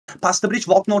Pass the bridge,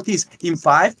 walk northeast in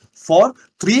 5, 4,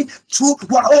 3, 2,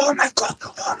 1. Oh my god!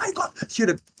 Oh my god!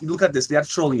 Here, look at this. They are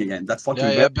trolling again. That fucking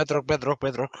bedrock.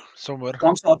 Somewhere.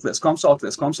 Come southwest, come south,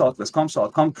 come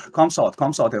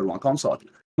south, everyone, come south.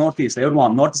 Northeast,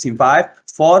 everyone, northeast in 5,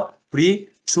 4, 3,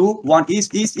 2, 1.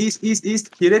 East.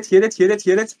 Hear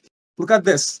it. Look at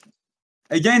this.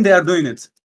 Again, they are doing it.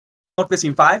 Northwest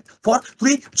in 5, 4,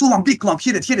 3, 2, 1. Big clump.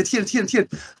 Hear it.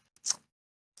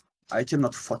 I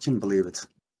cannot fucking believe it.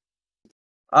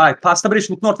 All right, pass the bridge.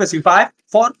 Look northwest in 5,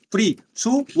 4, 3,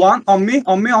 2, 1. On me.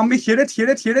 Hear it.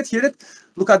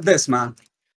 Look at this, man.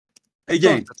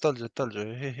 Again. Told you.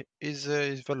 He's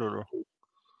Valuro.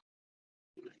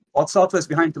 Walk southwest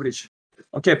behind the bridge.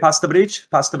 Okay, pass the bridge.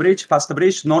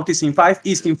 Northeast in 5,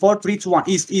 east in 4, 3, 2, 1.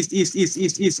 East.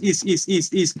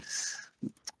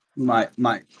 My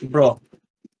bro.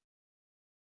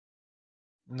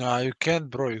 Nah, you can't,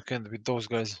 bro. You can't with those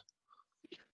guys.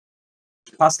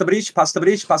 Pass the bridge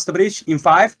in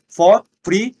 5, 4,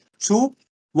 3, 2,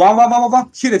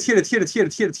 1. Hear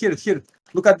it.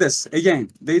 Look at this again.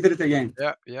 They did it again.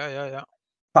 Yeah.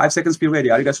 5 seconds, be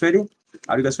ready. Are you guys ready?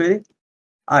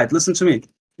 All right, listen to me.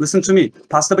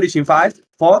 Pass the bridge in 5,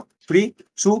 4, 3,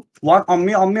 2, 1. On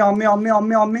me.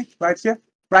 Right here.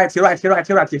 Hear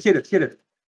it.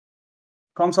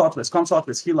 Come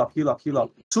southwest. Heal up.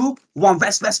 2, 1.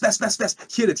 West.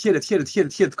 Hear it.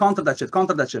 Counter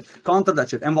that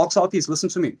shit. And walk southeast. Listen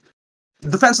to me.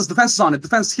 Defenses on it.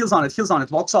 Defense heals on it.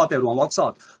 Walk south, everyone. Walk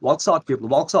south, people.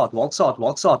 Walk south.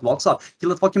 Kill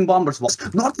the fucking bombers.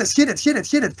 Northwest. Hear it.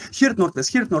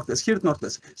 Northwest.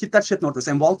 Hit that shit northwest.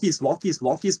 And walk east,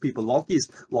 people. Walk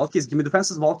east. Give me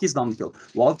defenses. Walk east down the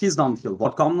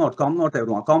hill. Come north,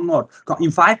 everyone. Come north. In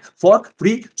 5, 4,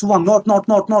 3, 2, 1. North.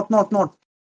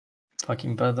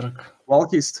 Fucking bedrock.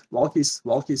 Walk east. Walk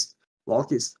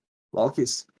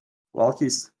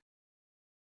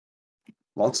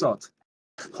south.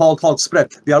 Halt,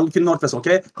 spread. We are looking northwest,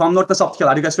 okay? Come northwest up the hill.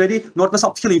 Are you guys ready? Northwest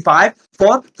up the hill in 5,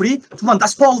 4, 3, 2, 1.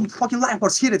 That's Paul fucking line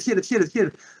horse. Hear it.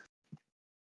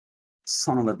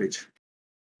 Son of a bitch.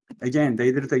 Again,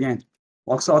 they did it again.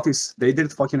 Walk southeast. They did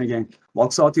it fucking again.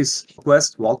 Walk southeast.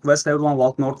 Walk west, everyone.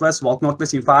 Walk northwest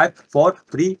in 5, 4,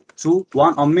 3, 2,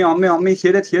 1. On me.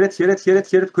 Hear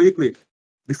it quickly.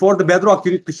 Before the bedrock,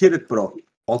 you need to hear it, bro.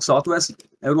 Walk southwest.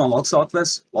 Everyone, walk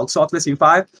southwest. In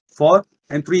 5, 4,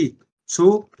 and 3,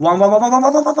 2, 1.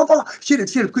 Hear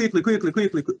it quickly.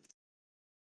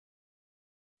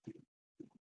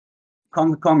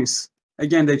 Commies.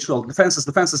 Again, they troll. Defenses.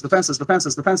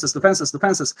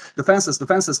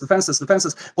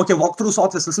 Okay, walk through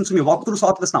southwest. Listen to me. Walk through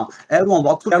southwest now. Everyone,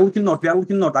 walk through. We are looking north.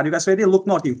 Are you guys ready? Look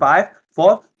north in 5,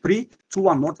 4, 3, 2,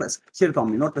 1. Northwest. Hear it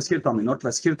on me.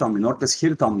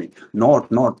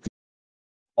 North.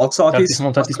 Walk southeast.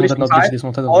 Southeast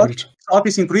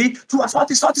in 3, 2, 1.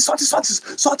 Southeast.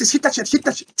 Hit that shit.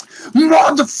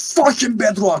 Motherfucking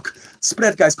bedrock.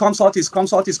 Spread, guys. Come southeast.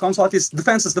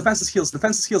 Defenses heals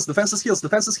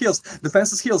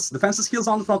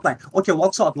on the front line. Okay,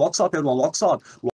 walk south, everyone. Walk south.